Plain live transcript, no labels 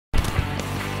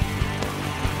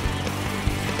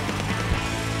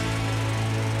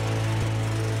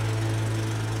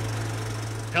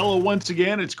Hello once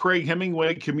again, it's Craig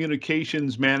Hemingway,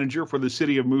 Communications Manager for the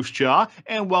City of Moose Jaw,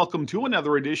 and welcome to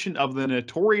another edition of the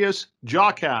Notorious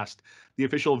Jawcast, the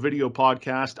official video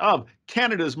podcast of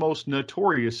Canada's most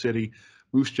notorious city,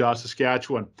 Moose Jaw,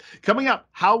 Saskatchewan. Coming up,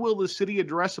 how will the city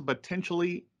address a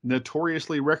potentially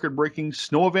notoriously record-breaking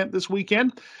snow event this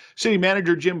weekend? City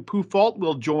Manager Jim Pufalt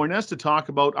will join us to talk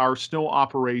about our snow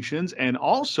operations and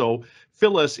also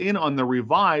fill us in on the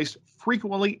revised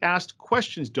frequently asked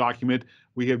questions document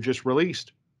we have just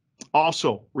released.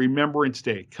 Also, Remembrance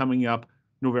Day coming up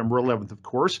November 11th, of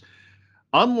course.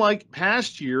 Unlike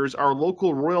past years, our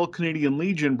local Royal Canadian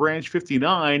Legion Branch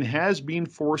 59 has been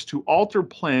forced to alter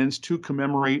plans to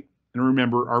commemorate and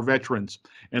remember our veterans.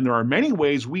 And there are many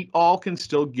ways we all can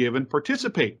still give and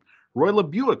participate. Roy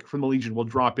LeBuick from the Legion will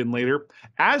drop in later,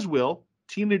 as will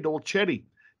Tina Dolcetti.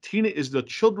 Tina is the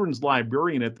children's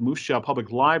librarian at the Moose Jaw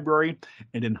Public Library,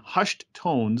 and in hushed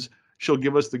tones, she'll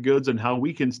give us the goods on how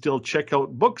we can still check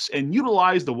out books and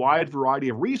utilize the wide variety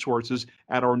of resources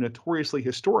at our notoriously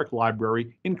historic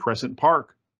library in Crescent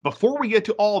Park. Before we get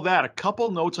to all that, a couple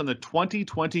notes on the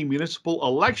 2020 municipal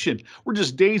election. We're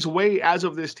just days away as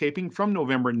of this taping from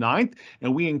November 9th,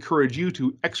 and we encourage you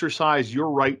to exercise your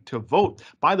right to vote.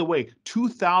 By the way,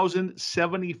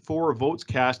 2,074 votes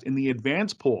cast in the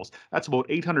advance polls. That's about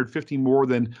 850 more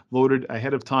than voted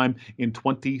ahead of time in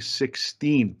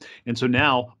 2016. And so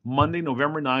now, Monday,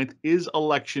 November 9th is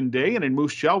election day, and in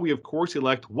Moose Jaw, we of course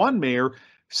elect one mayor,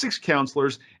 6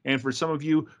 councillors, and for some of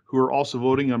you who are also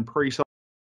voting on Prairie South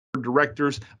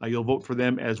directors, you'll vote for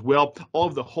them as well. All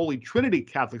of the Holy Trinity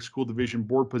Catholic School Division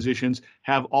board positions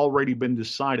have already been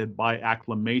decided by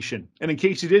acclamation. And in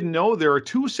case you didn't know, there are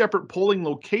 2 separate polling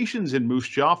locations in Moose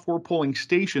Jaw, 4 polling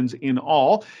stations in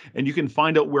all, and you can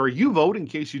find out where you vote. In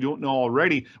case you don't know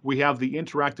already, we have the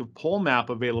interactive poll map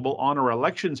available on our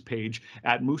elections page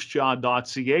at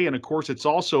moosejaw.ca, and of course it's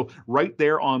also right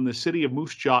there on the City of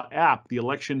Moose Jaw app. The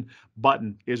election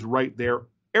button is right there.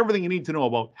 Everything you need to know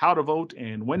about how to vote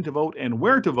and when to vote and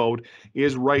where to vote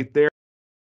is right there.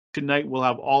 Tonight we'll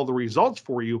have all the results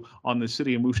for you on the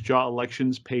City of Moose Jaw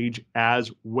elections page as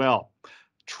well.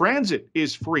 Transit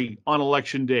is free on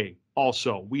election day.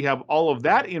 Also, we have all of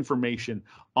that information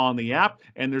on the app,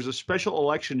 and there's a special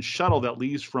election shuttle that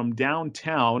leaves from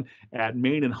downtown at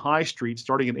Main and High Street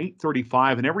starting at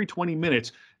 8:35 and every 20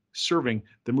 minutes serving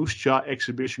the Moose Jaw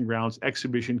Exhibition Grounds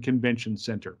Exhibition Convention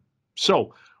Center.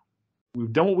 So,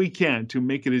 we've done what we can to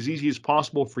make it as easy as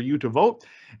possible for you to vote.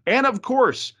 And of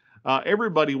course,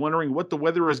 everybody wondering what the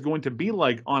weather is going to be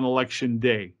like on election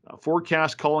day.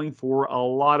 Forecast calling for a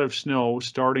lot of snow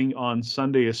starting on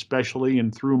Sunday especially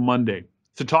and through Monday.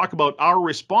 To talk about our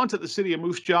response at the City of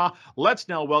Moose Jaw, let's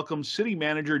now welcome City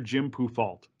Manager Jim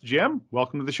Pufalt. Jim,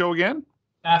 welcome to the show again.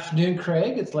 Afternoon,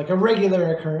 Craig. It's like a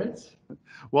regular occurrence.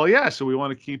 Well, yeah, so we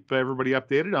want to keep everybody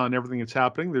updated on everything that's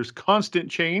happening. There's constant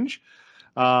change.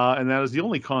 And that is the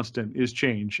only constant is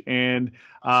change. And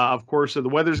of course, the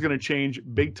weather's going to change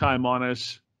big time on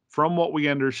us from what we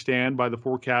understand by the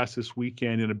forecast this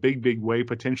weekend in a big, big way,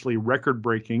 potentially record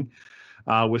breaking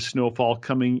with snowfall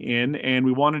coming in. And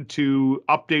we wanted to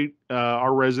update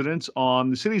our residents on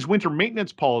the city's winter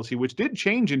maintenance policy, which did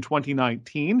change in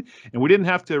 2019. And we didn't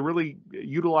have to really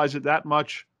utilize it that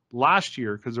much last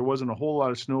year because there wasn't a whole lot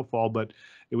of snowfall, but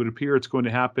it would appear it's going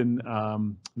to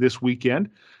happen this weekend,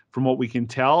 from what we can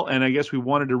tell. And I guess we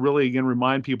wanted to really, again,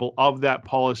 remind people of that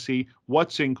policy,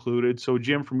 what's included. So,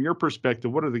 Jim, from your perspective,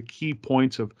 what are the key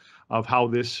points of how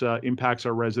this impacts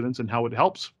our residents and how it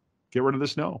helps get rid of the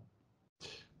snow?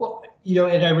 Well,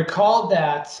 and I recall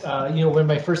that,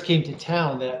 when I first came to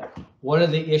town, that one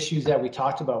of the issues that we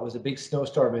talked about was a big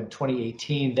snowstorm in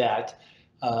 2018 that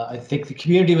I think the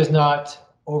community was not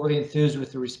overly enthused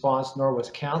with the response, nor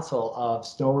was council, of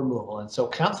snow removal. And so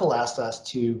council asked us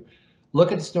to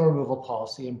look at the snow removal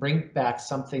policy and bring back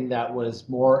something that was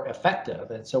more effective.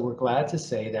 And so we're glad to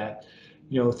say that,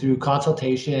 through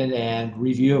consultation and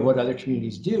review of what other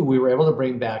communities do, we were able to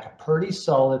bring back a pretty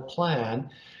solid plan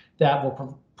that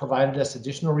will provide us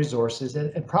additional resources.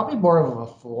 And probably more of a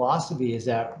philosophy is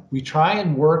that we try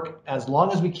and work as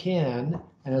long as we can,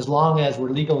 and as long as we're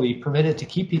legally permitted to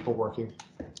keep people working,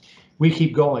 we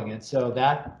keep going. And so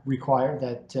that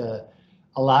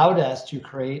allowed us to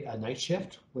create a night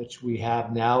shift, which we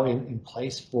have now in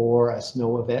place for a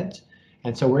snow event.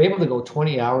 And so we're able to go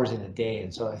 20 hours in a day.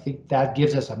 And so I think that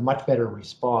gives us a much better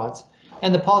response.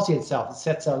 And the policy itself, it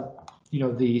sets out,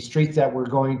 the streets that we're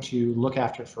going to look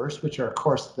after first, which are, of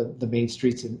course, the main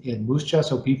streets in Moose Jaw,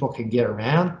 so people can get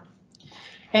around.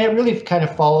 And it really kind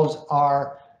of follows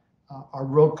our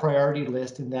road priority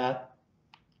list in that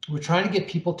we're trying to get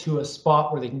people to a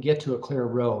spot where they can get to a clear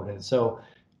road. And so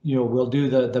we'll do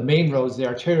the main roads, the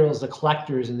arterials, the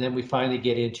collectors, and then we finally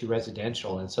get into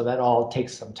residential. And so that all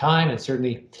takes some time, and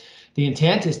certainly the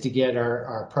intent is to get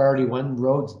our priority 1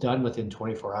 roads done within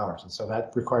 24 hours. And so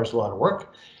that requires a lot of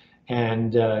work.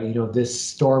 And this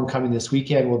storm coming this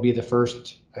weekend will be the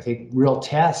first, I think, real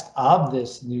test of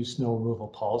this new snow removal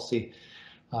policy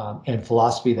and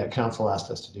philosophy that council asked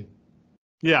us to do.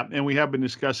 Yeah, and we have been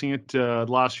discussing it the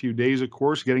last few days, of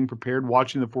course, getting prepared,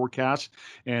 watching the forecast,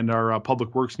 and our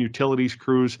public works and utilities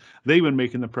crews, they've been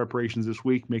making the preparations this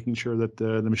week, making sure that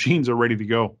the machines are ready to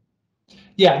go.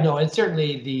 Yeah, no, and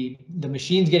certainly the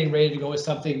machines getting ready to go is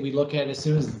something we look at as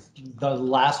soon as the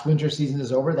last winter season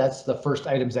is over. That's the first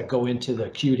items that go into the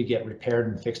queue to get repaired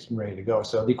and fixed and ready to go.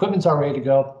 So the equipment's all ready to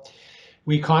go.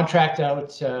 We contract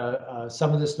out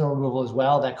some of the snow removal as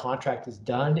well. That contract is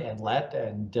done and let,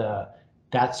 and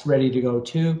that's ready to go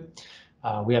too.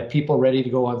 We have people ready to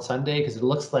go on Sunday, because it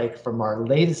looks like from our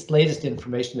latest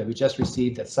information that we just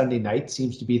received that Sunday night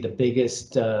seems to be the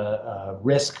biggest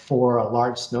risk for a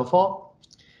large snowfall.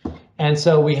 And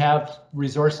so we have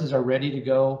resources are ready to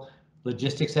go.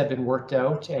 Logistics have been worked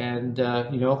out, and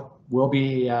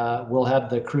we'll have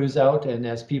the crews out, and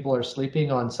as people are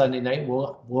sleeping on Sunday night,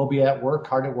 we'll be at work,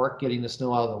 hard at work, getting the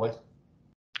snow out of the way.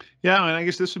 Yeah, and I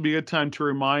guess this would be a good time to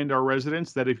remind our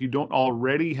residents that if you don't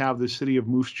already have the City of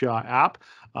Moose Jaw app,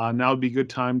 now would be a good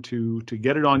time to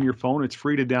get it on your phone. It's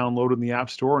free to download in the App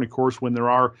Store. And of course,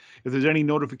 if there's any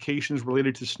notifications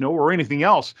related to snow or anything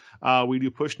else, we do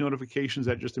push notifications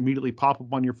that just immediately pop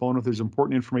up on your phone. If there's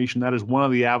important information, that is one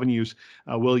of the avenues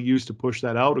we'll use to push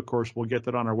that out. Of course, we'll get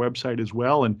that on our website as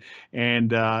well.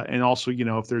 And also,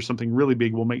 if there's something really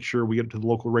big, we'll make sure we get it to the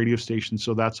local radio station.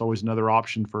 So that's always another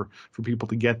option for people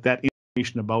to get that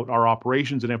information about our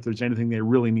operations, and if there's anything they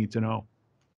really need to know.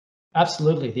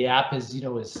 Absolutely, the app is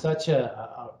such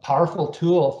a powerful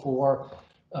tool for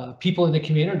people in the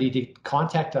community to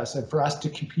contact us and for us to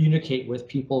communicate with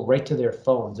people right to their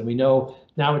phones. And we know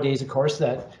nowadays, of course,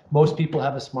 that most people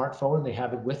have a smartphone. They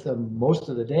have it with them most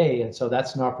of the day, and so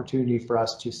that's an opportunity for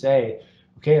us to say,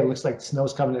 okay, it looks like the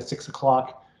snow's coming at 6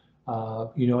 o'clock.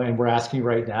 And we're asking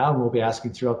right now, and we'll be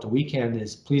asking throughout the weekend,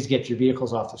 is please get your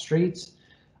vehicles off the streets.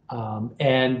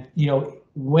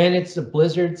 When it's a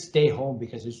blizzard, stay home,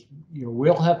 because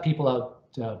we'll have people out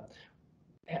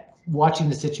watching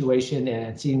the situation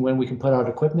and seeing when we can put out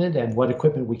equipment and what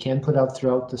equipment we can put out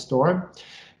throughout the storm.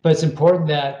 But it's important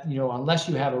that, unless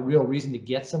you have a real reason to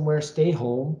get somewhere, stay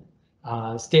home,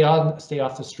 stay off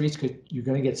the streets, because you're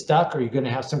going to get stuck or you're going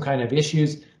to have some kind of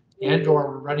issues and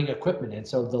or running equipment. And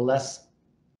so the less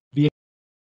vehicle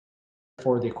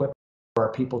for the equipment for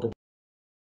our people to.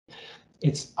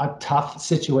 It's a tough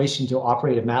situation to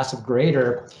operate a massive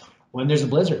grader when there's a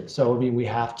blizzard. So, we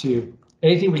have to,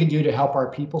 anything we can do to help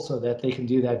our people so that they can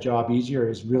do that job easier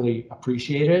is really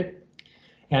appreciated.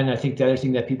 And I think the other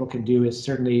thing that people can do is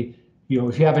certainly,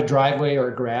 if you have a driveway or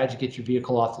a garage, get your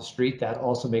vehicle off the street. That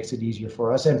also makes it easier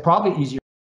for us, and probably easier.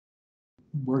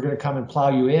 We're going to come and plow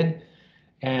you in,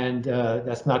 and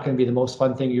that's not going to be the most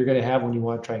fun thing you're going to have when you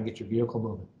want to try and get your vehicle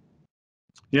moving.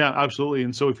 Yeah, absolutely.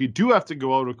 And so if you do have to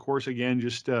go out, of course, again,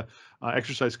 just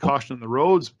exercise caution on the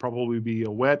roads, probably be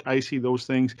wet, icy, those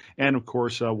things. And of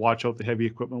course, watch out the heavy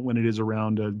equipment when it is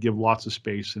around, give lots of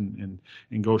space and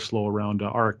go slow around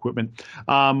our equipment.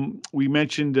 We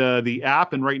mentioned the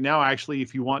app, and right now, actually,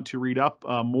 if you want to read up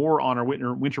more on our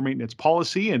winter maintenance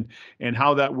policy and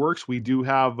how that works, we do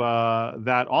have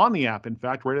that on the app. In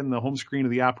fact, right in the home screen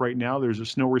of the app right now, there's a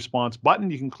snow response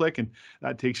button you can click, and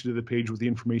that takes you to the page with the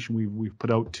information we've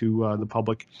put out to the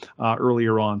public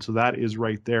earlier on. So that is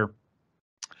right there.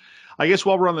 I guess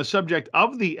while we're on the subject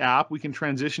of the app, we can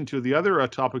transition to the other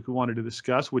topic we wanted to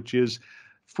discuss, which is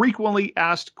frequently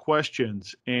asked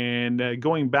questions. And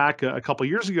going back a couple of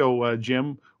years ago,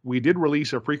 Jim, we did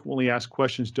release a frequently asked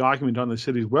questions document on the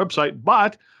city's website,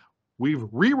 but we've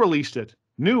re-released it.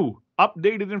 New,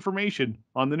 updated information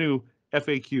on the new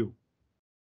FAQ.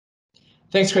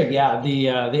 Thanks, Craig. Yeah, the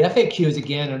FAQ is,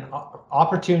 again, an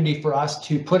opportunity for us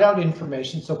to put out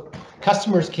information so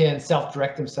customers can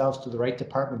self-direct themselves to the right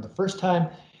department the first time,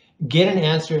 get an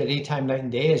answer at any time, night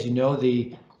and day. As you know,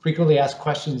 the frequently asked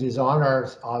questions is on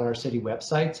our city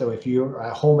website. So if you're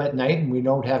at home at night and we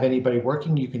don't have anybody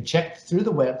working, you can check through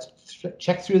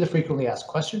the frequently asked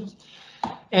questions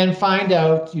and find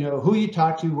out, who you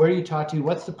talk to, where you talk to,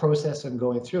 what's the process of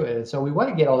going through it. And so we want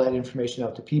to get all that information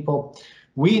out to people.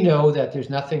 We know that there's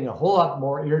nothing a whole lot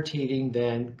more irritating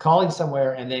than calling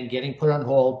somewhere and then getting put on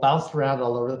hold, bounced around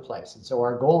all over the place. And so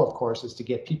our goal, of course, is to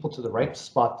get people to the right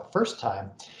spot the first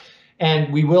time.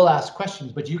 And we will ask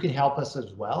questions, but you can help us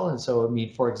as well. And so,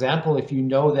 for example, if you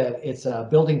know that it's a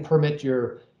building permit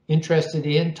you're interested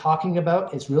in talking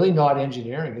about, it's really not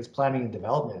engineering, it's planning and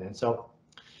development. And so,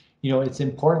 it's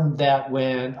important that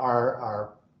when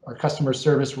our customer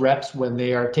service reps, when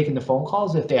they are taking the phone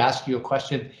calls, if they ask you a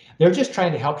question, they're just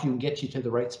trying to help you and get you to the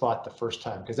right spot the first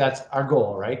time, because that's our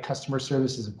goal, right? Customer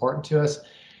service is important to us.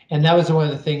 And that was one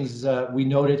of the things we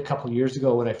noted a couple of years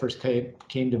ago when I first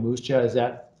came to Moose Jaw, is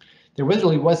that there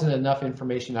really wasn't enough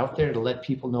information out there to let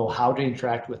people know how to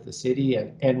interact with the city,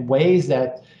 and ways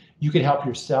that you could help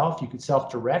yourself, you could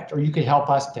self-direct, or you could help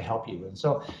us to help you. And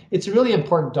so it's a really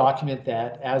important document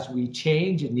that as we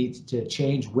change, it needs to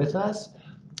change with us.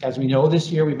 As we know,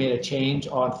 this year we made a change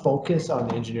on focus on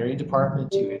the engineering department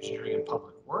to engineering and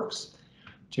public works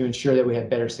to ensure that we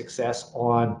had better success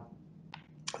on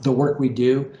the work we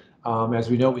do.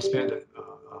 As we know, we spend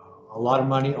a lot of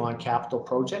money on capital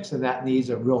projects, and that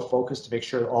needs a real focus to make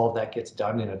sure all of that gets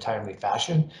done in a timely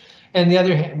fashion. And the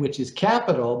other hand, which is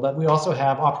capital, but we also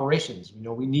have operations.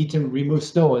 We need to remove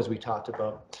snow, as we talked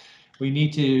about. We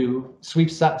need to sweep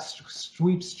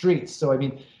streets. So,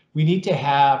 we need to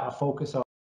have a focus on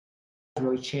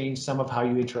really change some of how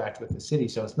you interact with the city.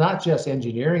 So it's not just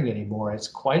engineering anymore, it's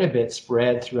quite a bit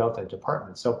spread throughout the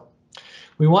department. So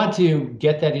we want to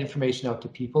get that information out to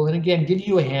people, and again, give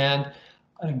you a hand,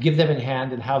 give them a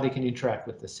hand in how they can interact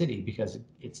with the city, because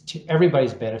it's to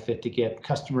everybody's benefit to get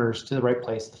customers to the right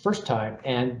place the first time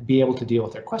and be able to deal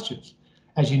with their questions.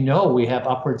 As you know, we have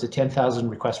upwards of 10,000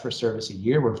 requests for service a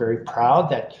year. We're very proud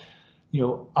that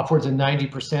upwards of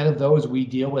 90% of those we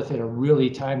deal with in a really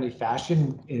timely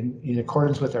fashion in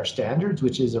accordance with our standards,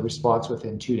 which is a response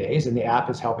within 2 days, and the app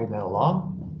is helping that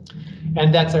along.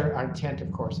 And that's our intent,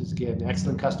 of course, is again,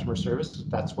 excellent customer service.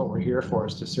 That's what we're here for,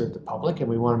 is to serve the public, and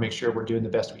we want to make sure we're doing the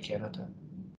best we can at that.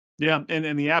 Yeah,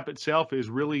 and the app itself is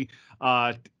really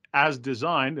as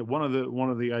designed. One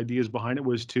of the ideas behind it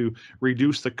was to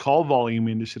reduce the call volume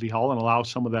into City Hall and allow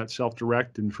some of that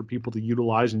self-direct, and for people to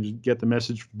utilize and just get the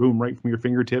message, boom, right from your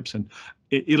fingertips, and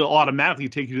it'll automatically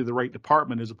take you to the right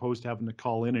department, as opposed to having to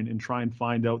call in and try and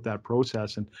find out that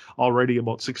process. And already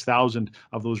about 6,000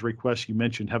 of those requests you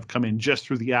mentioned have come in just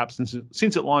through the app since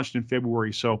it launched in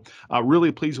February. So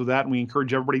really pleased with that, and we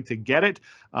encourage everybody to get it.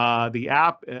 The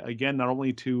app, again, not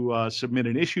only to submit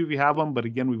an issue if you have them, but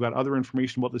again, we've got other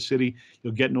information about the city.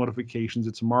 You'll get notifications.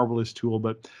 It's a marvelous tool.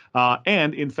 But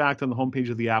and in fact, on the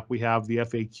homepage of the app, we have the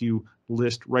FAQ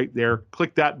list right there.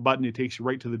 Click that button. It takes you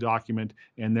right to the document,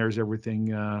 and there's everything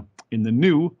in the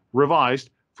new,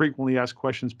 revised, frequently asked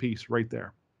questions piece right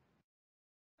there.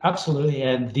 Absolutely,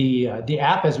 and the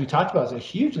app, as we talked about, is a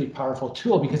hugely powerful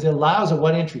tool because it allows a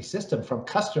one-entry system from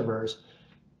customers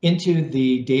into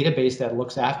the database that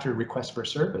looks after requests for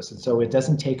service. And so it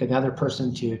doesn't take another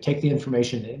person to take the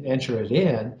information and enter it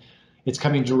in. It's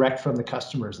coming direct from the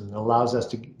customers, and it allows us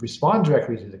to respond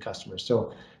directly to the customers.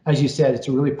 So as you said, it's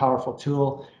a really powerful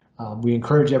tool. We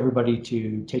encourage everybody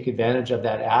to take advantage of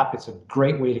that app. It's a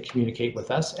great way to communicate with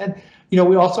us. And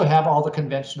we also have all the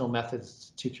conventional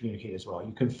methods to communicate as well.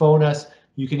 You can phone us,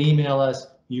 you can email us,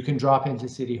 you can drop into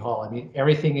City Hall.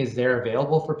 Everything is there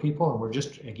available for people, and we're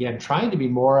just, again, trying to be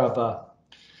more of a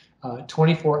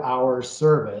 24-hour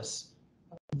service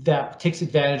that takes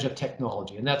advantage of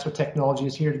technology. And that's what technology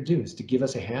is here to do, is to give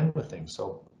us a hand with things.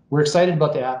 So we're excited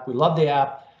about the app. We love the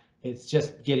app. It's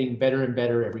just getting better and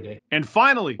better every day. And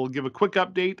finally, we'll give a quick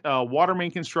update. Water main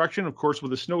construction, of course,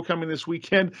 with the snow coming this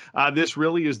weekend, this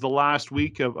really is the last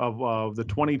week of the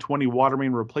 2020 water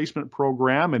main replacement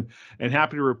program. And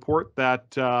happy to report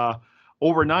that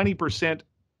over 90%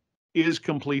 is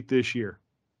complete this year.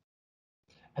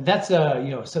 And that's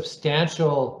a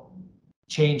substantial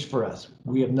change for us.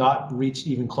 We have not reached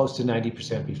even close to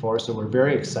 90% before, so we're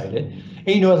very excited.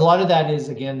 And a lot of that is,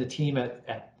 again, the team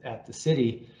at the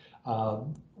city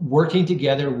working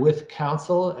together with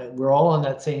council. We're all on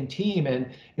that same team, and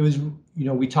it was,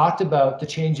 we talked about the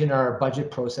change in our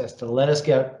budget process to let us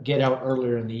get out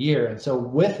earlier in the year. And so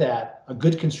with that, a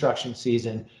good construction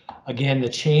season, again, the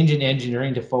change in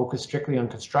engineering to focus strictly on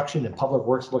construction, and public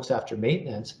works looks after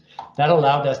maintenance, that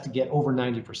allowed us to get over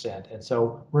 90%. And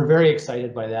so we're very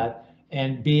excited by that,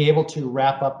 and be able to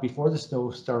wrap up before the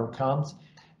snowstorm comes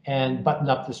and button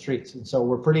up the streets. And so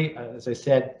we're pretty, as I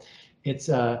said, it's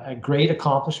a great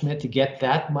accomplishment to get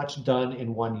that much done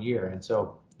in 1 year. And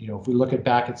so, if we look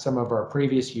back at some of our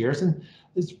previous years, and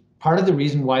it's part of the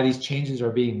reason why these changes are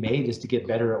being made is to get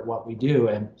better at what we do.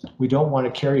 And we don't want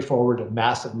to carry forward a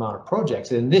massive amount of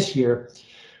projects. And this year,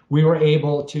 we were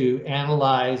able to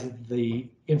analyze the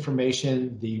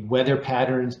information, the weather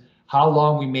patterns, how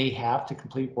long we may have to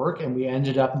complete work, and we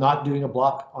ended up not doing a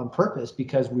block on purpose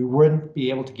because we wouldn't be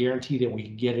able to guarantee that we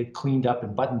could get it cleaned up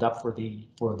and buttoned up for the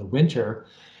winter.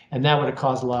 and that would have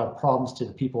caused a lot of problems to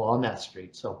the people on that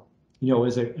street. So, it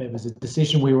was a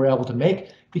decision we were able to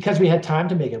make because we had time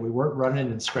to make it. We weren't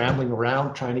running and scrambling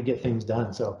around trying to get things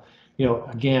done. So,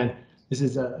 again, this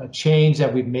is a change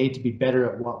that we've made to be better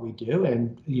at what we do,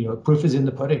 and proof is in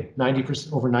the pudding.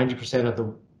 Over 90% of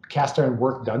the cast iron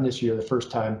work done this year, the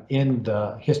first time in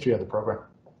the history of the program.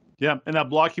 Yeah, and that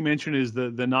block you mentioned is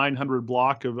the 900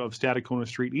 block of Stadacona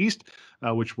Street East,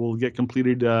 which will get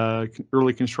completed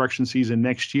early construction season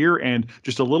next year, and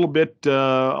just a little bit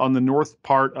on the north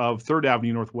part of 3rd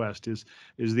Avenue Northwest is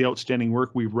the outstanding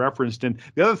work we've referenced. And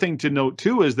the other thing to note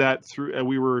too is that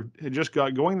we had just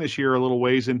got going this year a little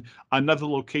ways, and another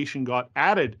location got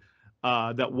added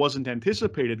that wasn't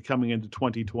anticipated coming into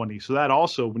 2020. So that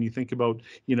also, when you think about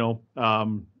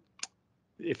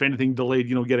if anything delayed,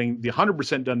 getting the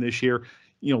 100% done this year,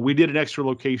 we did an extra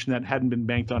location that hadn't been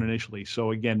banked on initially.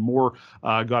 So again, more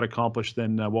got accomplished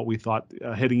than what we thought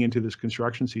heading into this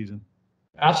construction season.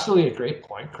 Absolutely a great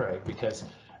point, Craig, because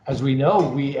as we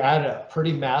know, we added a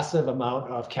pretty massive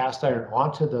amount of cast iron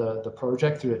onto the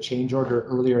project through a change order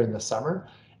earlier in the summer.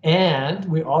 And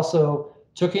we also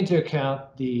took into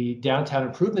account the downtown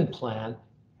improvement plan,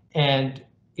 and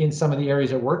in some of the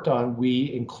areas it worked on,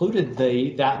 we included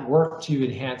that work to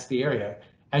enhance the area.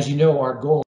 As you know, our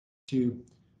goal is to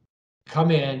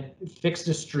come in, fix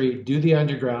the street, do the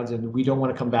undergrounds, and we don't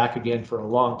want to come back again for a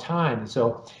long time. And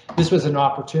so this was an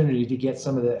opportunity to get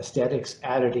some of the aesthetics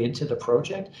added into the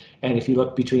project. And if you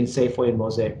look between Safeway and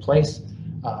Mosaic Place,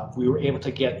 we were able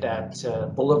to get that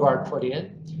boulevard put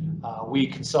in. We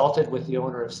consulted with the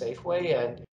owner of Safeway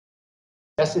and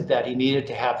suggested that he needed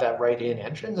to have that right-in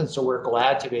entrance, and so we're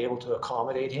glad to be able to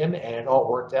accommodate him, and it all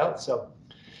worked out. So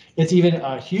it's even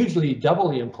a hugely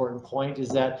doubly important point is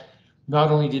that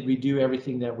not only did we do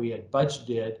everything that we had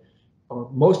budgeted, or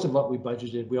most of what we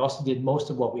budgeted, we also did most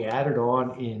of what we added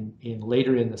on in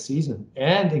later in the season,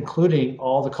 and including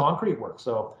all the concrete work.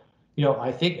 So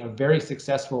I think a very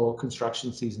successful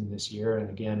construction season this year, and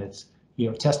again, it's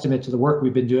testament to the work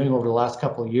we've been doing over the last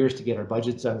couple of years to get our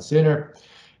budgets done sooner,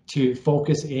 to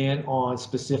focus in on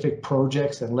specific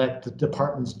projects and let the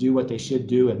departments do what they should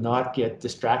do and not get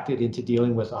distracted into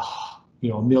dealing with a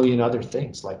million other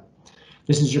things. Like,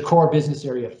 this is your core business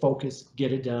area, focus,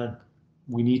 get it done.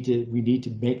 We need to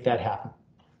make that happen.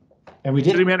 And we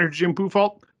did. City Manager Jim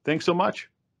Pufalt, thanks so much.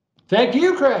 Thank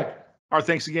you, Craig. Our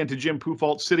thanks again to Jim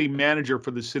Pufalt, City Manager for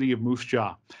the City of Moose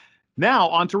Jaw. Now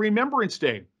on to Remembrance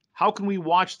Day. How can we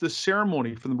watch the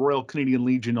ceremony from the Royal Canadian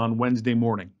Legion on Wednesday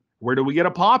morning? Where do we get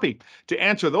a poppy? To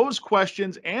answer those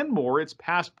questions and more, it's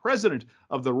past president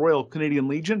of the Royal Canadian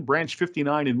Legion, Branch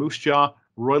 59 in Moose Jaw,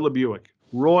 Roy LeBuick.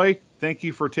 Roy, thank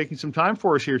you for taking some time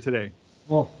for us here today.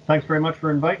 Well, thanks very much for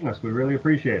inviting us. We really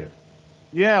appreciate it.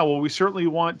 Yeah, well, we certainly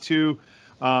want to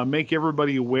make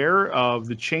everybody aware of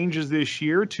the changes this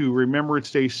year to Remembrance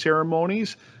Day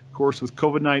ceremonies. Of course, with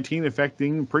COVID-19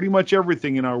 affecting pretty much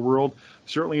everything in our world,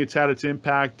 certainly it's had its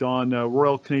impact on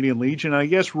Royal Canadian Legion. And I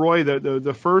guess, Roy,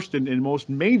 the first and most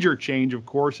major change, of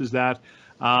course, is that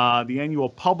the annual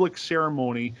public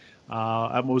ceremony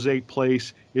at Mosaic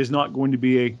Place is not going to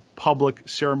be a public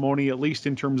ceremony, at least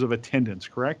in terms of attendance,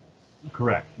 correct?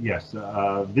 Correct, yes.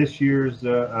 This year's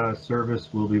service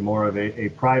will be more of a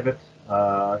private,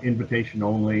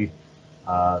 invitation-only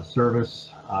service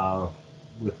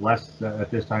with at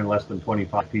this time, less than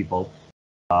 25 people.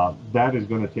 That is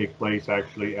going to take place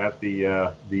actually at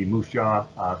the Moose Jaw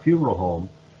Funeral Home,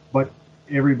 but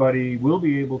everybody will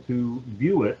be able to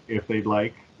view it if they'd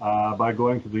like by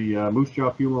going to the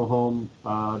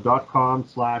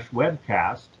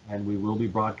moosejawfuneralhome.com/webcast, and we will be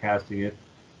broadcasting it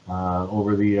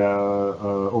over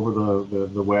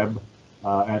the web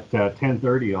at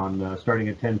 10:30 on starting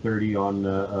at 10:30 on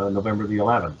November the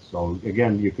 11th. So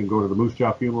again, you can go to the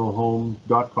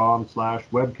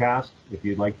moosejawfuneralhome.com/webcast if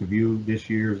you'd like to view this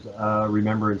year's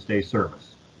Remembrance Day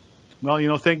service.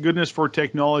 Well, thank goodness for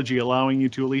technology allowing you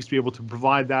to at least be able to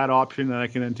provide that option, and I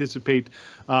can anticipate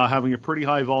having a pretty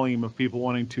high volume of people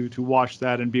wanting to watch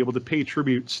that and be able to pay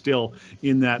tribute still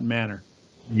in that manner.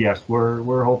 Yes,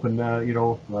 we're hoping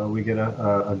we get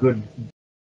a good,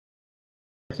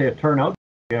 a turnout,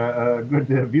 a good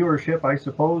viewership, I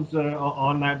suppose,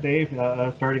 on that day,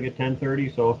 starting at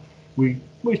 10:30. So we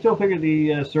still figure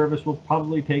the service will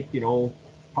probably take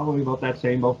probably about that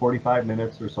same, about 45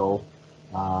 minutes or so,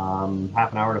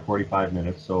 half an hour to 45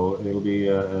 minutes. So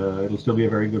it'll still be a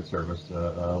very good service.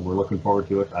 We're looking forward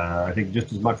to it. I think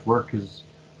just as much work has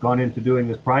gone into doing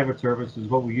this private service is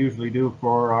what we usually do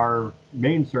for our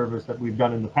main service that we've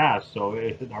done in the past. So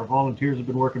our volunteers have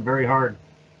been working very hard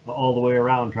all the way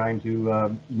around trying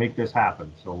to make this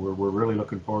happen. So we're really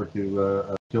looking forward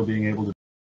to still being able to.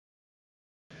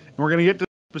 we're going to get to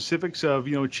specifics of,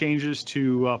 changes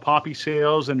to poppy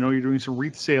sales. I know you're doing some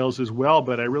wreath sales as well,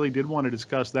 but I really did want to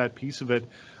discuss that piece of it.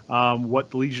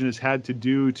 What the Legion has had to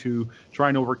do to try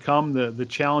and overcome the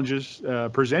challenges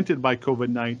presented by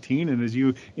COVID-19, and as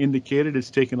you indicated,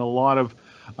 it's taken a lot of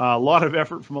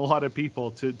effort from a lot of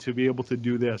people to be able to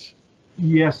do this.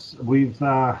 Yes, we've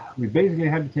basically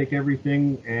had to take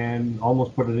everything and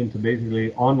almost put it into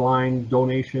basically online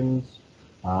donations,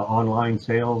 online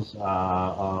sales. A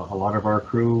lot of our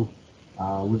crew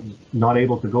was not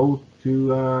able to go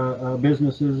to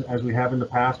businesses as we have in the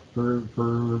past for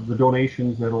the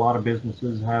donations that a lot of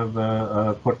businesses have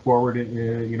put forward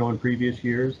in previous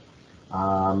years.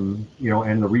 And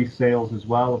the wreath sales as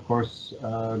well, of course,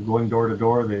 going door to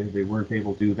door, they weren't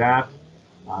able to do that.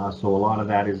 So a lot of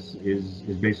that is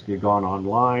basically gone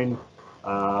online,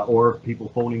 or people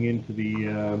phoning into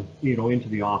the into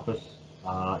the office,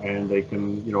 and they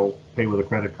can pay with a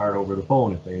credit card over the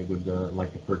phone if they would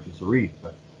like to purchase a wreath.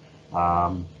 But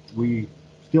we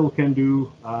still can do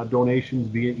donations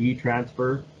via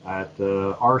e-transfer at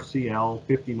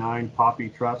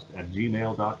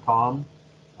rcl59poppytrust@gmail.com.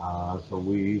 So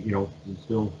we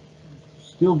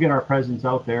still get our presence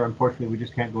out there. Unfortunately, we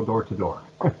just can't go door to door.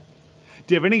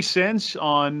 Do you have any sense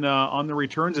on the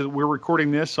returns? We're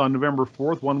recording this on November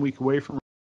 4th, 1 week away from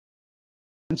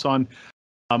on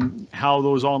how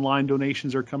those online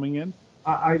donations are coming in?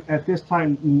 At this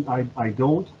time, I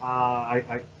don't.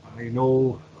 I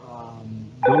know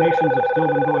donations have still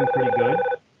been going pretty good.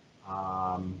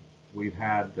 We've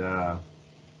had a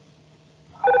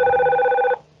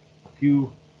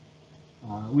few.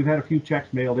 We've had a few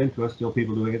checks mailed into us, still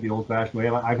people doing it the old-fashioned way.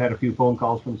 I've had a few phone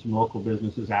calls from some local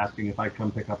businesses asking if I'd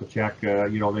come pick up a check.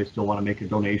 They still want to make a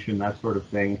donation, that sort of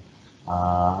thing.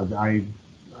 I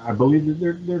believe that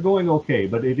they're going okay,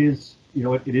 but it is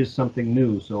it is something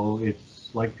new. So it's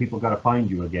like people got to find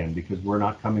you again because we're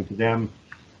not coming to them.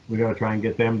 We got to try and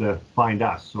get them to find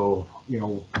us. So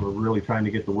we're really trying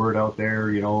to get the word out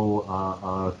there.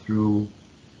 Through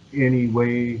any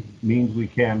means we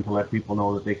can to let people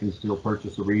know that they can still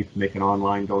purchase a wreath, make an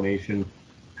online donation,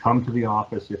 come to the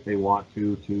office if they want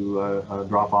to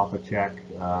drop off a check.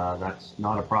 That's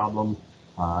not a problem.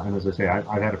 And as I say,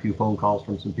 I've had a few phone calls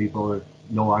from some people that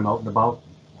know I'm out and about,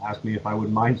 asked me if I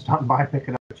wouldn't mind stopping by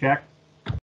picking up a check.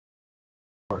 Of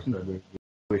course, there's no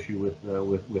issue with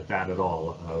that at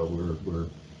all. We're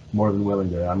more than willing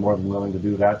to. I'm more than willing to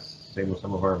do that. Same with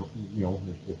some of our,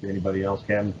 if anybody else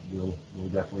can, we'll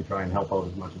definitely try and help out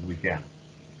as much as we can.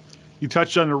 You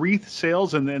touched on the wreath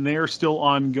sales, and they are still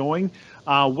ongoing.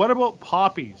 What about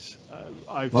poppies?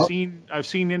 I've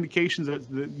seen indications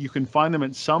that you can find them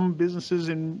at some businesses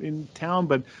in town,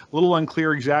 but a little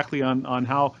unclear exactly on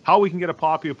how we can get a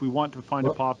poppy if we want to find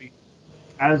a poppy.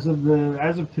 As of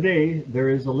today, there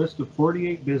is a list of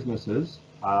 48 businesses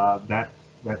that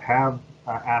have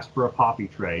asked for a poppy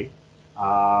tray.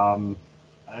 And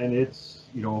it's,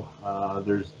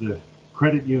 there's the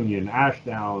Credit Union,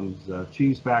 Ashdowns,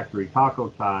 Cheese Factory, Taco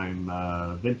Time,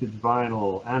 Vintage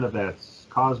Vinyl, Anavets,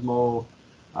 Cosmo,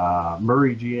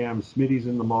 Murray GM, Smitty's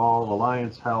in the Mall,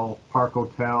 Alliance Health, Park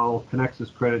Hotel,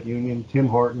 Connexus Credit Union, Tim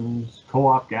Hortons,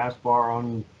 Co-op Gas Bar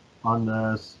on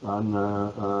the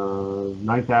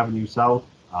 9th Avenue South,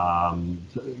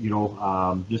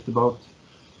 just about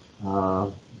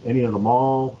any of the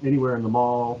mall, anywhere in the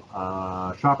mall,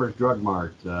 Shoppers Drug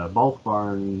Mart, Bulk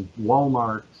Barn,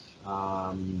 Walmart,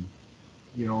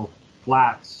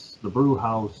 Flats, the Brew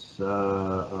House,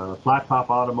 Flat Top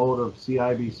Automotive,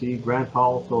 CIBC, Grant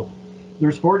Hall. So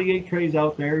there's 48 trays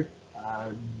out there.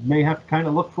 May have to kind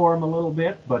of look for them a little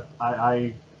bit, but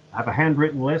I have a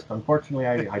handwritten list. Unfortunately,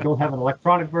 I don't have an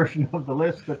electronic version of the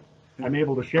list that I'm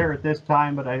able to share at this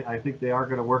time, but I think they are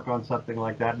going to work on something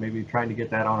like that, maybe trying to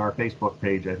get that on our Facebook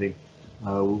page. I think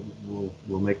we'll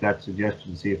make that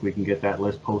suggestion, see if we can get that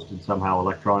list posted somehow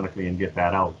electronically and get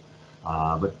that out.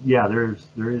 But yeah, there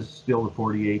is still the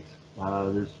 48.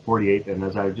 There's 48, and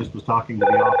as I just was talking to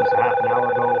the office a half an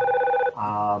hour ago,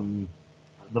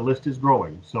 the list is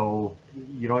growing. So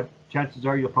chances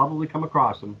are you'll probably come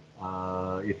across them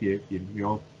if you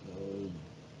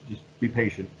just be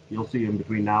patient. You'll see them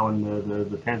between now and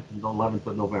the 10th and the 11th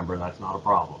of November. That's not a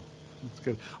problem. That's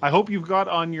good. I hope you've got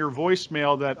on your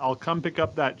voicemail that I'll come pick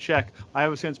up that check. I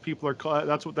have a sense people are.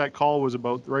 That's what that call was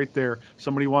about, right there.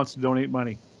 Somebody wants to donate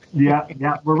money. Yeah,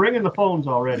 we're ringing the phones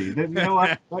already.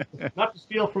 Not to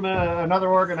steal from another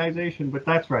organization, but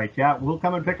that's right. Yeah, we'll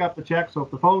come and pick up the check. So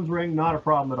if the phones ring, not a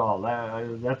problem at all.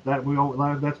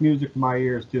 That's music to my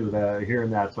ears too.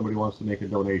 Hearing that somebody wants to make a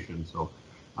donation. So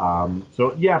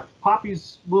So yeah,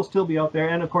 poppies will still be out there,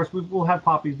 and of course we'll have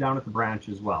poppies down at the branch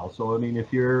as well. So I mean,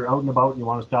 if you're out and about and you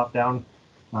want to stop down,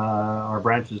 our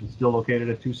branch is still located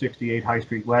at 268 High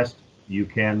Street West. You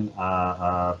can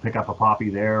pick up a poppy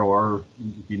there, or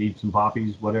if you need some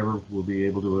poppies, whatever, we'll be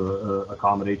able to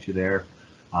accommodate you there.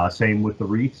 Same with the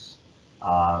wreaths.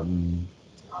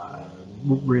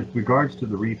 With regards to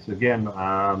the wreaths, again,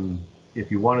 if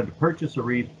you wanted to purchase a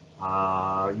wreath,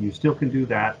 you still can do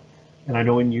that. And I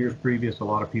know in years previous, a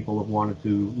lot of people have wanted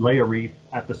to lay a wreath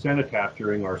at the cenotaph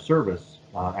during our service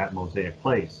at Mosaic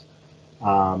Place.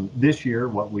 This year,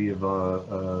 what we have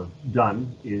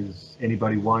done is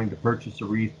anybody wanting to purchase a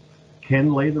wreath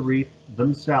can lay the wreath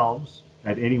themselves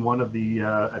at any one of the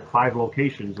at 5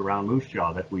 locations around Moose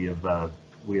Jaw that we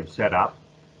have set up.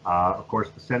 Of course,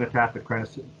 the cenotaph at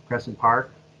Crescent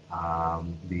Park,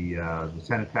 the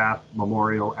cenotaph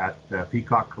memorial at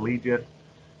Peacock Collegiate,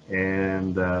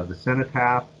 and the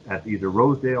cenotaph at either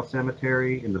Rosedale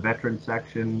Cemetery in the veteran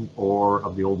section, or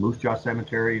of the old Moose Jaw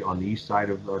Cemetery on the east side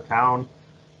of our town,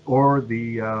 or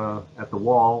the at the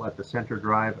wall at the center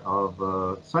drive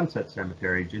of Sunset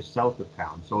Cemetery just south of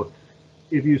town. So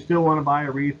if you still want to buy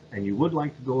a wreath and you would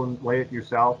like to go and lay it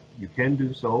yourself, you can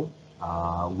do so.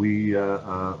 We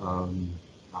are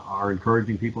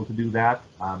encouraging people to do that,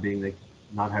 being they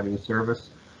not having a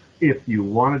service. If you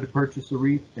wanted to purchase a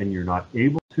wreath and you're not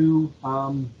able to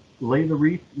lay the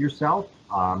wreath yourself,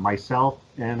 myself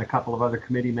and a couple of other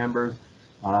committee members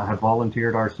have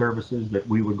volunteered our services that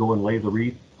we would go and lay the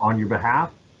wreath on your behalf.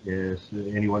 Is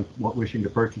anyone wishing to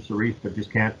purchase a wreath but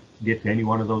just can't get to any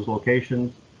one of those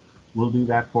locations, we'll do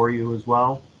that for you as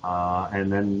well.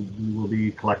 And then we will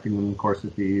be collecting them, of course,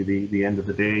 at the end of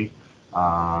the day.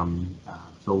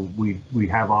 So we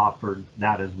have offered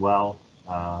that as well,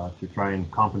 to try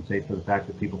and compensate for the fact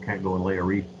that people can't go and lay a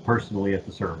wreath personally at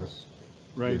the service.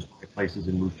 Right. There's places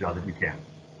in Moose Jaw that you can.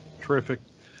 Terrific.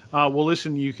 Well,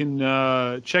 listen, you can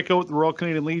check out the Royal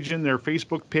Canadian Legion, their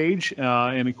Facebook page,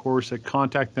 and of course,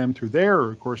 contact them through there,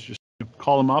 or of course, just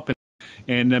call them up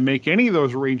and make any of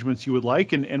those arrangements you would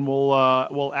like. And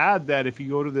we'll add that if you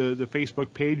go to the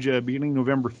Facebook page beginning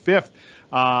November 5th,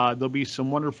 there'll be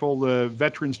some wonderful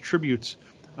veterans tributes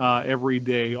every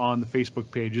day on the Facebook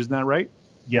page. Isn't that right?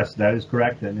 Yes, that is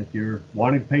correct. And if you're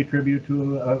wanting to pay tribute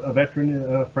to a veteran,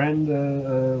 a friend,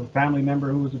 a family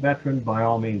member who was a veteran, by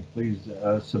all means, please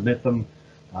submit them.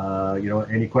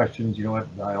 Any questions,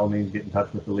 by all means, get in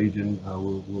touch with the Legion.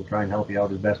 We'll try and help you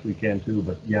out as best we can too.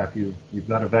 But yeah, if you've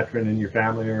got a veteran in your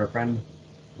family or a friend,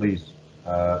 please,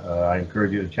 I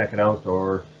encourage you to check it out,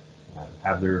 or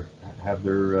have their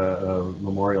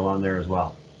memorial on there as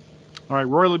well. All right,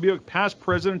 Roy Lebuick, past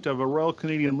president of a Royal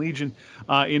Canadian Legion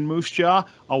in Moose Jaw.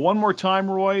 One more time,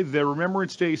 Roy, the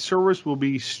Remembrance Day service will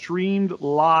be streamed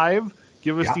live.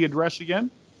 Give us the address again.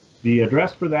 The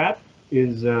address for that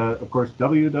is, of course,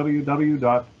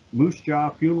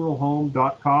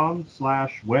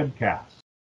 www.moosejawfuneralhome.com/webcast.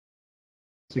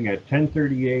 At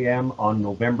 10:30 a.m. on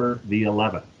November the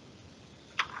 11th.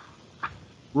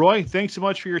 Roy, thanks so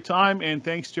much for your time, and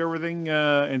thanks to everything,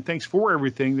 and thanks for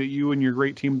everything that you and your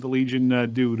great team of the Legion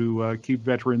do to keep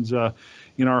veterans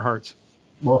in our hearts.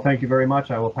 Well, thank you very much.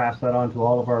 I will pass that on to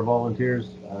all of our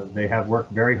volunteers. They have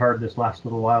worked very hard this last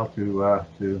little while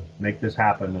to make this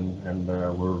happen, and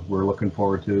we're looking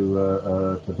forward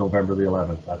to November the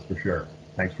 11th. That's for sure.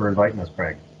 Thanks for inviting us,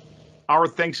 Craig. Our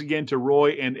thanks again to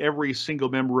Roy and every single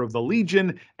member of the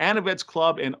Legion and a Vets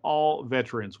Club and all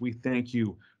veterans. We thank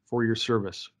you for your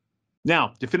service.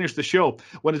 Now, to finish the show,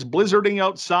 when it's blizzarding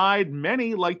outside,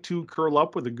 many like to curl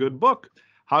up with a good book.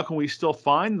 How can we still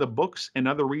find the books and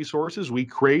other resources we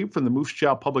crave from the Moose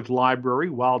Jaw Public Library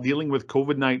while dealing with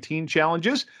COVID-19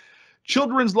 challenges?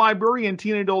 Children's librarian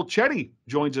Tina Dolcetti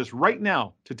joins us right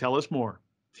now to tell us more.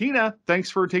 Tina,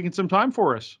 thanks for taking some time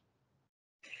for us.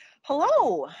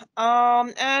 Hello,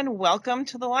 and welcome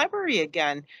to the library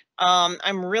again.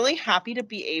 I'm really happy to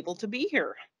be able to be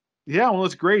here. Yeah, well,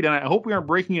 it's great, and I hope we aren't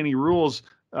breaking any rules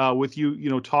with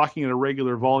you, talking at a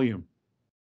regular volume.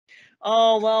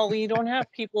 Oh, well, we don't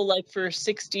have people like for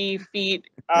 60 feet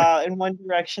in one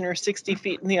direction or 60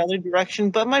 feet in the other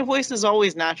direction, but my voice is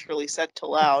always naturally set to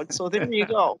loud, so there you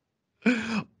go.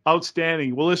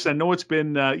 Outstanding. Well, listen, I know it's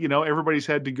been, everybody's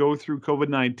had to go through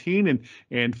COVID-19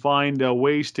 and find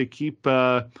ways to keep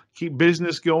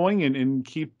business going and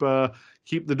keep the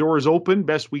doors open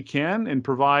best we can and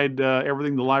provide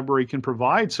everything the library can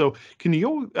provide. So can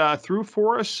you go through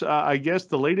for us, I guess,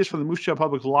 the latest from the Moose Jaw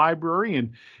Public Library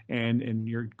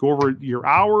and go over your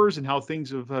hours and how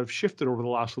things have shifted over the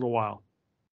last little while?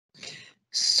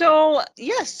 So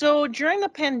yes, so during the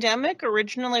pandemic,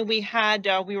 originally we had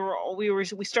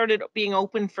we started being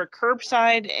open for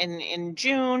curbside in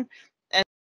June. And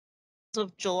as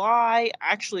of July,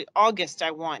 actually August,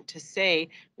 I want to say,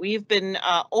 we've been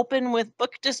open with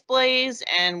book displays,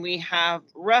 and we have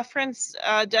reference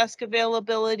desk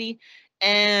availability.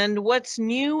 And what's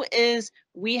new is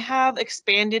we have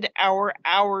expanded our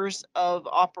hours of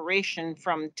operation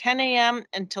from 10 a.m.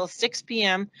 until 6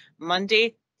 p.m.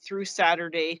 Monday through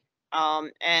Saturday,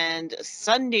 and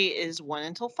Sunday is 1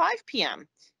 until 5 p.m.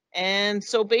 And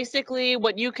so basically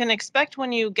what you can expect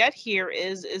when you get here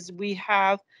is we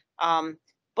have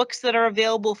books that are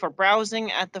available for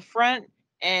browsing at the front,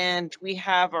 and we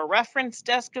have a reference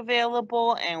desk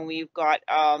available, and we've got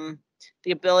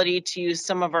the ability to use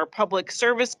some of our public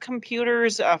service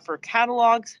computers for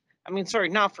catalogs. I mean, sorry,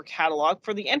 not for catalog,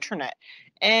 for the internet.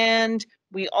 And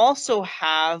we also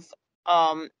have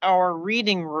our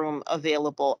reading room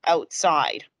available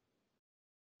outside.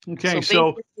 Okay,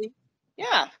 so basically,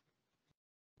 yeah.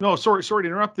 No, sorry to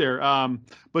interrupt there.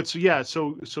 But so yeah,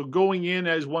 so going in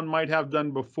as one might have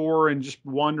done before and just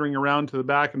wandering around to the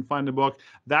back and find a book,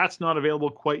 that's not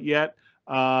available quite yet,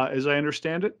 as I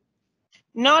understand it.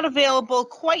 Not available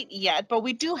quite yet, but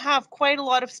we do have quite a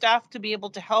lot of staff to be able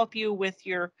to help you with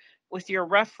your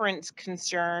reference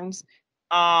concerns,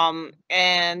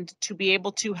 and to be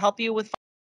able to help you with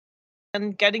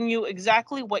and getting you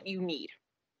exactly what you need.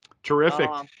 Terrific.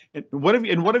 And what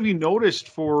have you noticed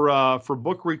for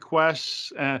book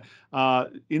requests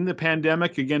in the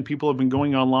pandemic? Again, people have been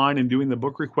going online and doing the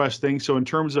book request thing. So in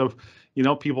terms of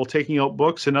people taking out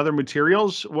books and other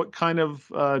materials, what kind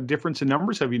of difference in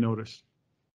numbers have you noticed?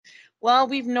 Well,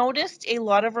 we've noticed a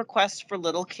lot of requests for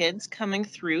little kids coming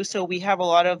through. So we have a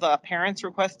lot of parents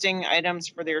requesting items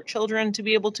for their children to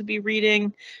be able to be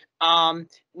reading.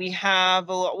 We have,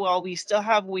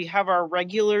 we have our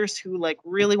regulars who like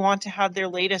really want to have their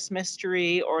latest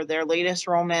mystery or their latest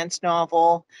romance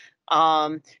novel.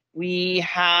 We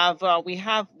have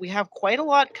quite a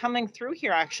lot coming through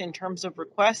here actually in terms of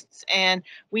requests, and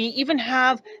we even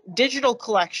have digital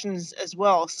collections as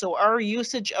well. So our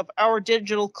usage of our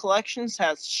digital collections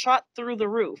has shot through the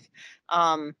roof,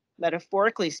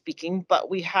 metaphorically speaking, but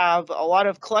we have a lot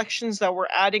of collections that we're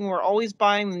adding. We're always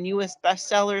buying the newest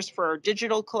bestsellers for our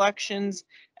digital collections,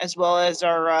 as well as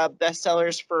our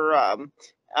bestsellers for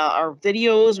our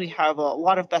videos. We have a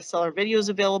lot of bestseller videos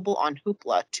available on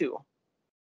Hoopla too.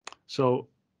 So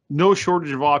no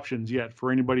shortage of options yet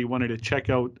for anybody wanting to check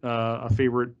out a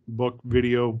favorite book,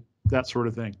 video, that sort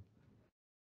of thing.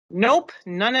 Nope,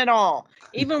 none at all.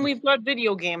 Even we've got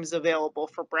video games available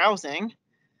for browsing.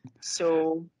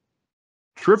 So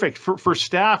terrific for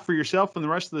staff, for yourself and the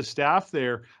rest of the staff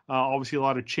there. Obviously, a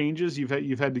lot of changes you've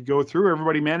had to go through.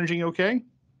 Everybody managing okay?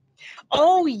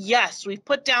 oh yes, we've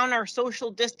put down our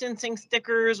social distancing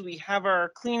stickers. We have our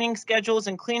cleaning schedules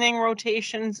and cleaning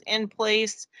rotations in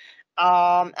place.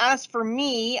 As for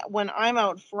me, when I'm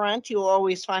out front, you'll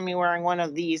always find me wearing one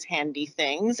of these handy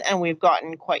things, and we've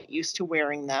gotten quite used to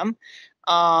wearing them.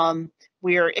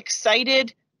 We are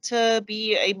excited to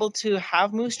be able to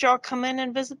have Moose Jaw come in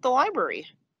and visit the library.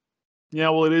 Yeah,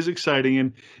 well, it is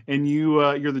exciting, and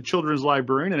you're the children's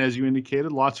librarian, and as you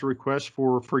indicated, lots of requests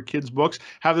for kids' books.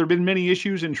 Have there been many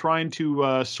issues in trying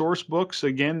to source books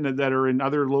again that are in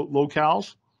other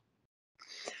locales?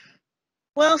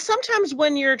 Well, sometimes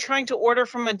when you're trying to order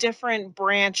from a different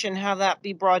branch and have that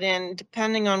be brought in,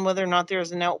 depending on whether or not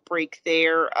there's an outbreak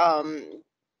there,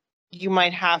 you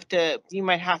might have to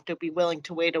be willing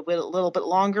to wait a little bit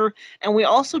longer. And we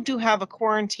also do have a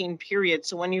quarantine period.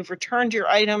 So when you've returned your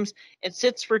items, it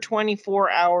sits for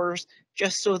 24 hours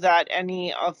just so that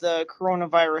any of the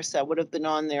coronavirus that would have been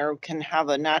on there can have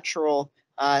a natural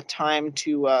time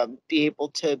to be able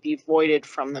to be voided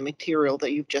from the material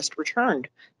that you've just returned.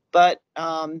 But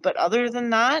other than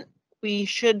that, we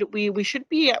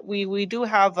do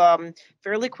have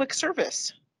fairly quick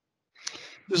service.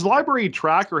 Does the library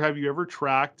track, or have you ever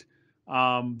tracked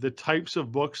the types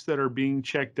of books that are being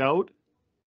checked out?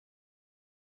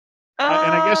 And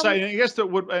I guess that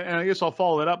would, and I guess I'll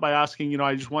follow that up by asking,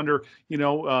 I just wonder,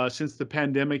 since the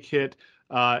pandemic hit,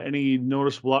 any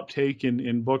noticeable uptake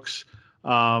in books,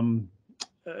 wellness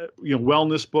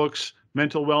books,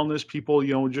 mental wellness, people,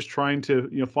 just trying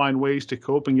to, find ways to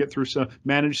cope and get through some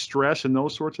manage stress and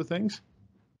those sorts of things?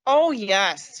 Oh,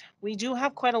 yes. We do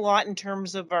have quite a lot in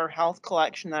terms of our health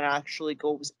collection that actually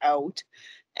goes out,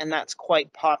 and that's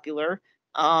quite popular.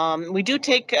 We do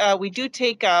take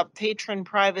patron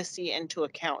privacy into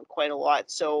account quite a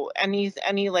lot. So any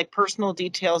like personal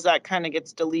details that kind of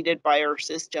gets deleted by our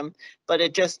system, but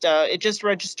it just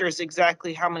registers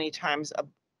exactly how many times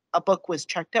a book was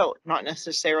checked out, not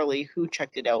necessarily who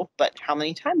checked it out, but how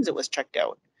many times it was checked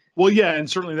out. Well, yeah, and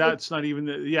certainly that's not even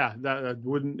that I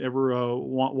wouldn't ever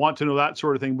want to know that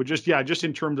sort of thing. But just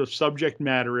in terms of subject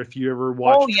matter, if you ever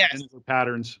watch Oh, yes. trends or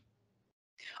patterns.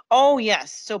 Oh,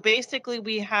 yes. So basically,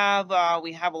 we have a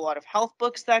lot of health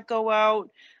books that go out.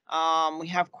 We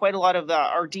have quite a lot of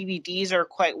our DVDs are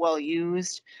quite well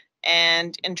used.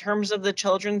 And in terms of the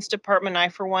children's department, I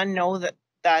for one know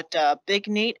that Big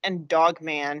Nate and Dog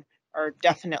Man are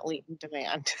definitely in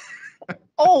demand.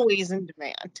 Always in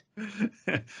demand.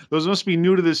 Those must be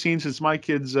new to the scene since my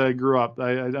kids grew up.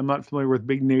 I'm not familiar with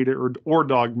Big Nate or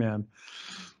Dog Man,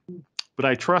 but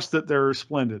I trust that they're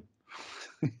splendid.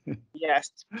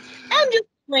 Yes. And just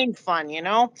plain fun, you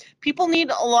know? People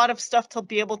need a lot of stuff to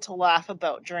be able to laugh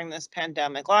about during this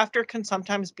pandemic. Laughter can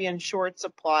sometimes be in short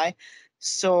supply.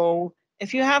 So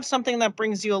if you have something that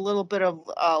brings you a little bit of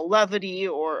levity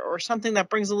or something that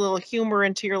brings a little humor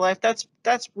into your life, that's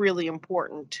really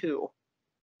important too.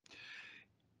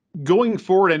 Going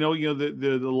forward, I know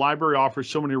the library offers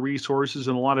so many resources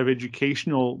and a lot of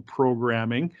educational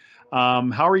programming.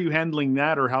 How are you handling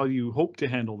that, or how do you hope to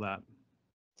handle that?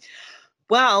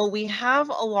 Well, we have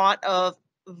a lot of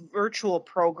virtual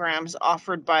programs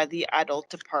offered by the adult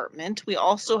department. We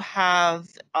also have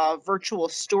virtual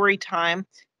story time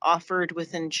offered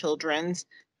within children's.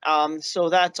 So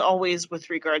that's always with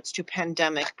regards to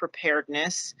pandemic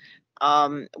preparedness.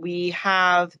 We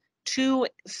have two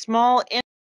small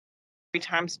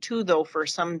times too, though, for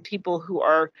some people who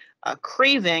are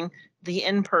craving the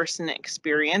in-person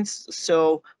experience.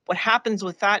 So what happens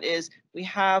with that is we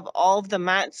have all of the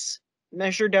mats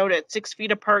measured out at 6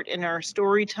 feet apart in our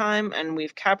story time, and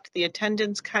we've kept the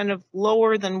attendance kind of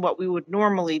lower than what we would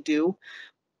normally do.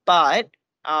 But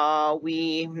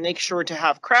we make sure to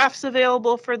have crafts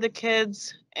available for the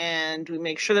kids, and we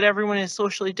make sure that everyone is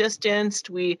socially distanced.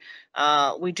 We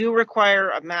do require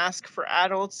a mask for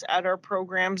adults at our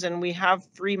programs, and we have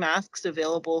free masks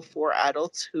available for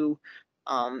adults who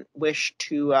wish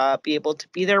to be able to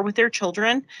be there with their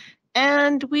children.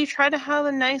 And we try to have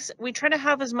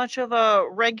as much of a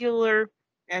regular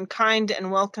and kind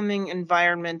and welcoming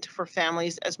environment for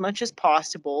families as much as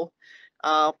possible.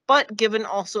 But given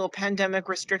also pandemic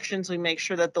restrictions, we make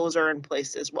sure that those are in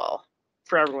place as well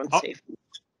for everyone's safety.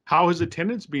 How has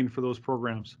attendance been for those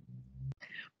programs?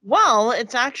 Well,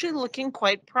 it's actually looking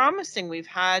quite promising. We've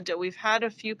had a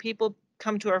few people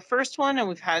come to our first one, and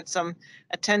we've had some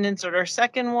attendance at our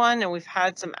second one, and we've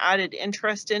had some added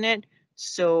interest in it.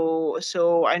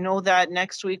 So I know that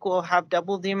next week we'll have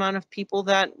double the amount of people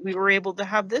that we were able to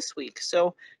have this week.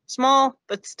 So small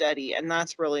but steady, and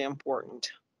that's really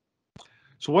important.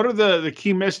 So what are the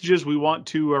key messages we want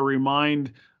to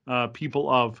remind people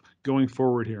of going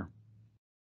forward here?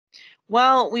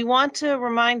 Well, we want to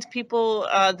remind people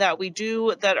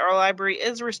that our library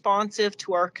is responsive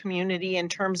to our community in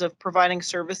terms of providing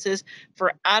services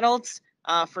for adults,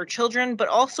 for children, but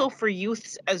also for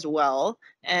youths as well.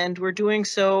 And we're doing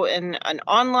so in an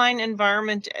online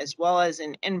environment as well as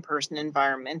an in-person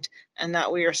environment, and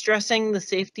that we are stressing the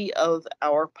safety of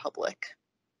our public.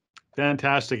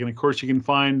 Fantastic. And of course, you can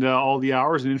find all the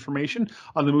hours and information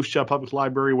on the Moose Jaw Public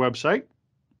Library website.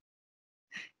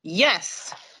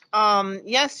 Yes.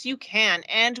 Yes, you can.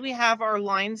 And we have our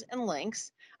lines and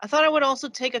links. I thought I would also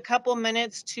take a couple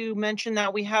minutes to mention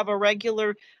that we have a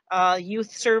regular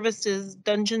youth services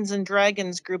Dungeons and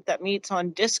Dragons group that meets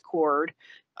on Discord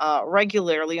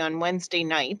regularly on Wednesday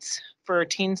nights for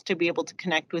teens to be able to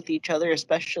connect with each other,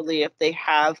 especially if they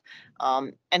have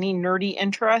any nerdy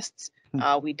interests.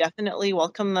 We definitely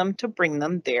welcome them to bring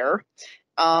them there.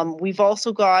 We've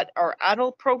also got our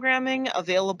adult programming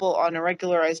available on a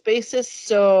regularized basis.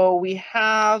 So we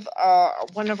have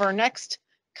one of our next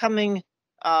coming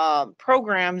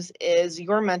programs is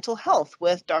Your Mental Health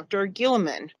with Dr.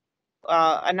 Gilliman,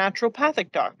 a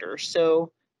naturopathic doctor.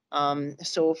 So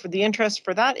for the interest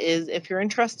for that is, if you're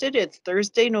interested, it's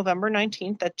Thursday, November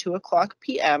 19th at 2:00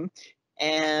 p.m.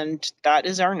 And that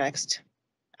is our next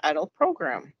adult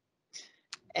program.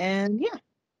 And yeah.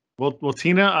 Well,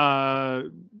 Tina,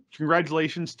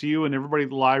 congratulations to you and everybody at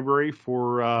the library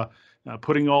for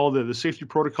putting all the safety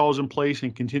protocols in place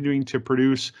and continuing to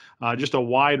produce just a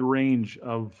wide range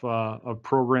of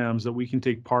programs that we can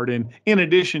take part in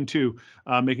addition to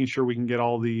making sure we can get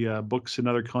all the books and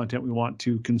other content we want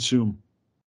to consume.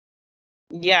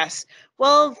 Yes.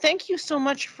 Well, thank you so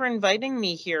much for inviting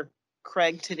me here,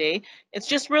 Craig, today. It's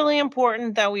just really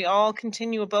important that we all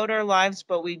continue about our lives,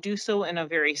 but we do so in a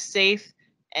very safe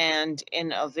and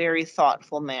in a very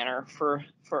thoughtful manner for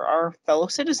our fellow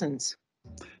citizens.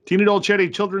 Tina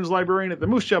Dolcetti, Children's Librarian at the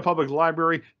Moose Jaw Public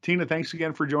Library. Tina, thanks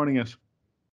again for joining us.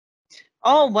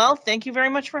 Oh, well, thank you very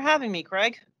much for having me,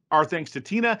 Craig. Our thanks to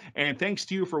Tina, and thanks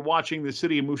to you for watching the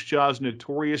City of Moose Jaw's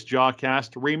Notorious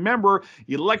Jawcast. Remember,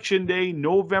 Election Day,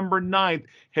 November 9th.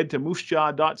 Head to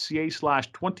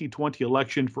moosejaw.ca/2020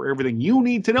 election for everything you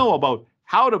need to know about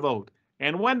how to vote,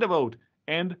 and when to vote,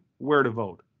 and where to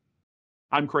vote.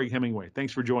 I'm Craig Hemingway.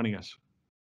 Thanks for joining us.